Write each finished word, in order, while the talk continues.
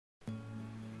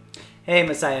Hey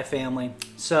Messiah family.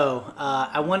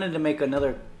 I wanted to make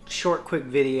another short quick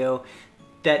video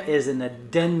that is an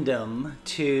addendum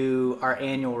to our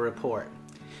annual report.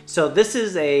 So this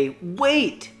is a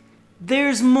wait,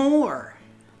 there's more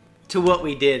to what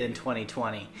we did in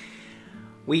 2020.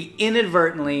 We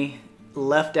inadvertently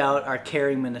left out our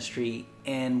caring ministry,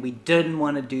 and we didn't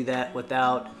want to do that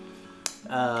without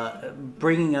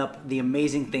bringing up the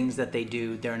amazing things that they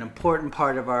do. They're an important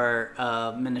part of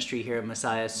our ministry here at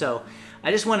Messiah. So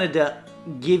I just wanted to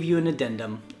give you an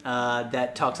addendum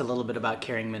that talks a little bit about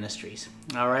caring ministries.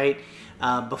 All right.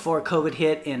 Before COVID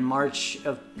hit in March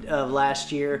of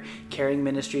last year, caring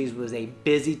ministries was a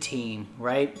busy team,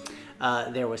 right?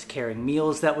 There was caring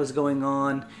meals that was going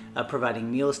on,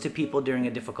 providing meals to people during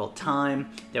a difficult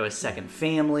time. There was second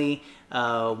family,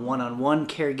 one-on-one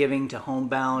caregiving to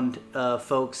homebound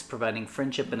folks, providing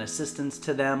friendship and assistance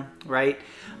to them, right?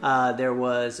 There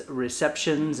was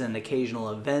receptions and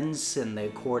occasional events and the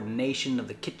coordination of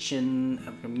the kitchen,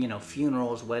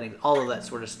 funerals, weddings, all of that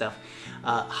sort of stuff.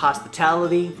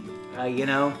 Hospitality,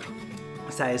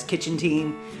 Messiah's kitchen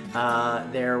team.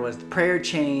 There was the prayer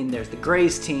chain, there's the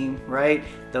grace team, right?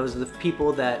 Those are the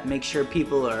people that make sure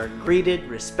people are greeted,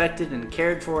 respected, and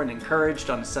cared for and encouraged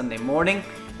on a Sunday morning,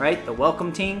 right? The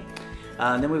welcome team.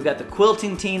 Then we've got the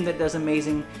quilting team that does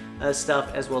amazing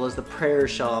stuff, as well as the prayer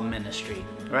shawl ministry,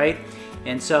 right?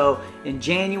 And so in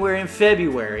January and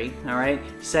February, all right,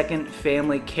 Second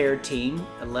Family Care Team,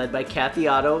 led by Kathy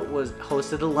Otto,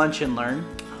 hosted a lunch and learn.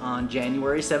 On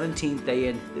January 17th,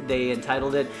 they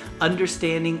entitled it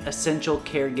Understanding Essential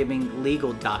Caregiving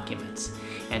Legal Documents.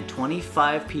 And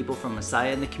 25 people from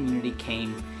Messiah and the community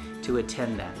came to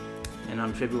attend that. And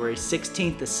on February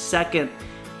 16th, the second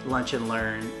Lunch and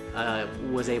Learn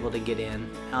was able to get in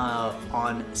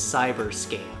on cyber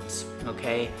scams,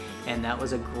 okay? And that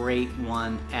was a great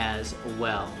one as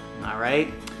well, all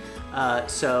right?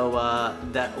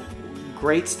 That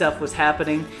great stuff was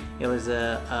happening. It was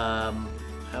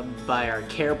by our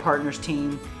Care Partners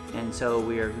team, and so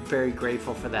we are very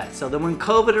grateful for that. So then when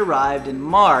COVID arrived in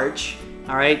March,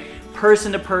 all right,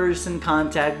 person-to-person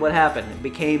contact, what happened? It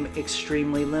became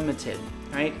extremely limited,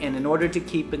 right? And in order to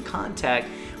keep in contact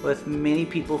with many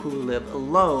people who live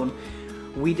alone,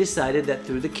 we decided that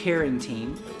through the caring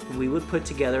team, we would put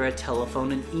together a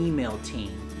telephone and email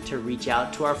team to reach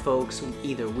out to our folks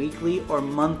either weekly or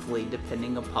monthly,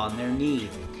 depending upon their need.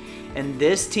 And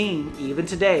this team, even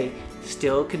today,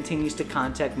 still continues to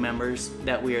contact members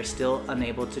that we are still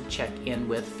unable to check in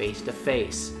with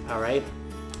face-to-face, all right,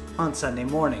 on Sunday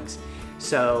mornings.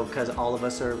 So, because a lot of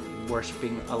us are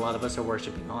worshiping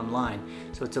online.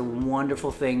 So it's a wonderful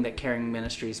thing that Caring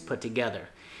Ministries put together.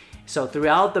 So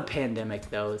throughout the pandemic,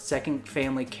 though, the Second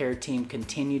Family Care Team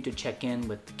continued to check in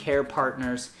with the Care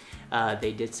Partners.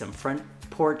 They did some front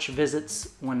porch visits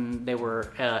when they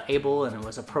were able and it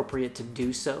was appropriate to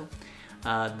do so.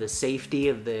 The safety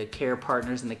of the Care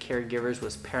Partners and the caregivers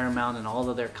was paramount in all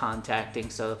of their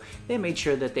contacting, so they made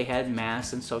sure that they had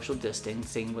masks and social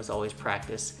distancing was always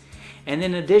practiced. And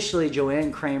then additionally,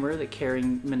 Joanne Kramer, the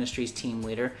Caring Ministries team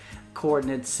leader,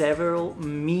 coordinated several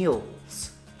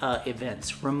meals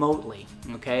events remotely,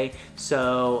 okay?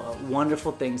 So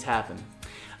wonderful things happen.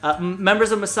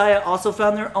 Members of Messiah also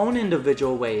found their own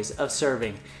individual ways of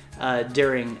serving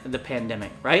during the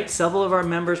pandemic, right? Several of our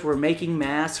members were making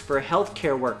masks for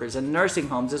healthcare workers and nursing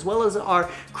homes, as well as our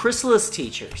Chrysalis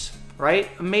teachers, right?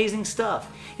 Amazing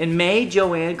stuff. In May,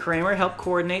 Joanne Kramer helped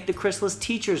coordinate the Chrysalis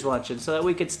Teachers Luncheon so that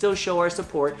we could still show our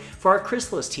support for our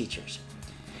Chrysalis teachers.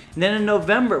 And then in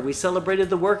November, we celebrated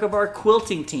the work of our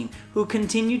quilting team, who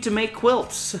continued to make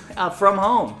quilts from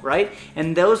home, right?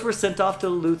 And those were sent off to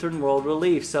Lutheran World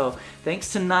Relief. So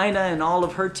thanks to Nina and all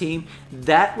of her team,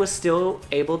 that was still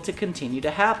able to continue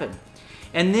to happen.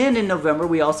 And then in November,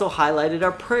 we also highlighted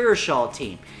our prayer shawl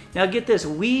team. Now get this,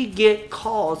 we get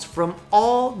calls from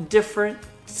all different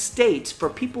states for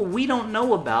people we don't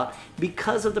know about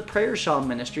because of the prayer shawl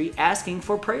ministry asking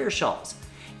for prayer shawls.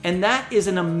 And that is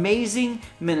an amazing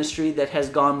ministry that has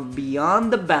gone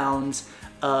beyond the bounds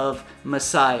of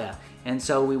Messiah. And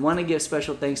so we want to give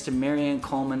special thanks to Marianne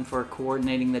Coleman for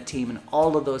coordinating the team and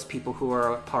all of those people who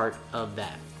are a part of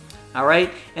that. All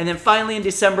right. And then finally in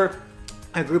December,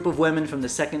 a group of women from the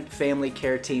Second Family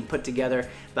Care Team put together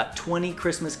about 20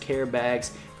 Christmas care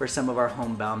bags for some of our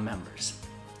homebound members.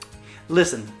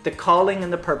 Listen, the calling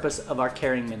and the purpose of our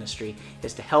caring ministry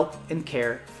is to help and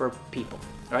care for people,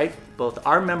 right? Both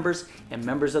our members and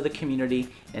members of the community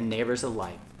and neighbors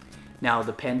alike. Now,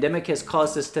 the pandemic has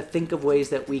caused us to think of ways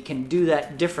that we can do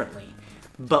that differently,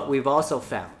 but we've also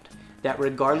found that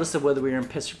regardless of whether we're in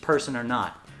person or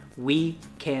not, we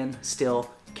can still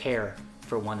care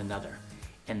for one another.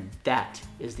 And that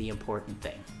is the important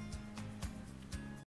thing.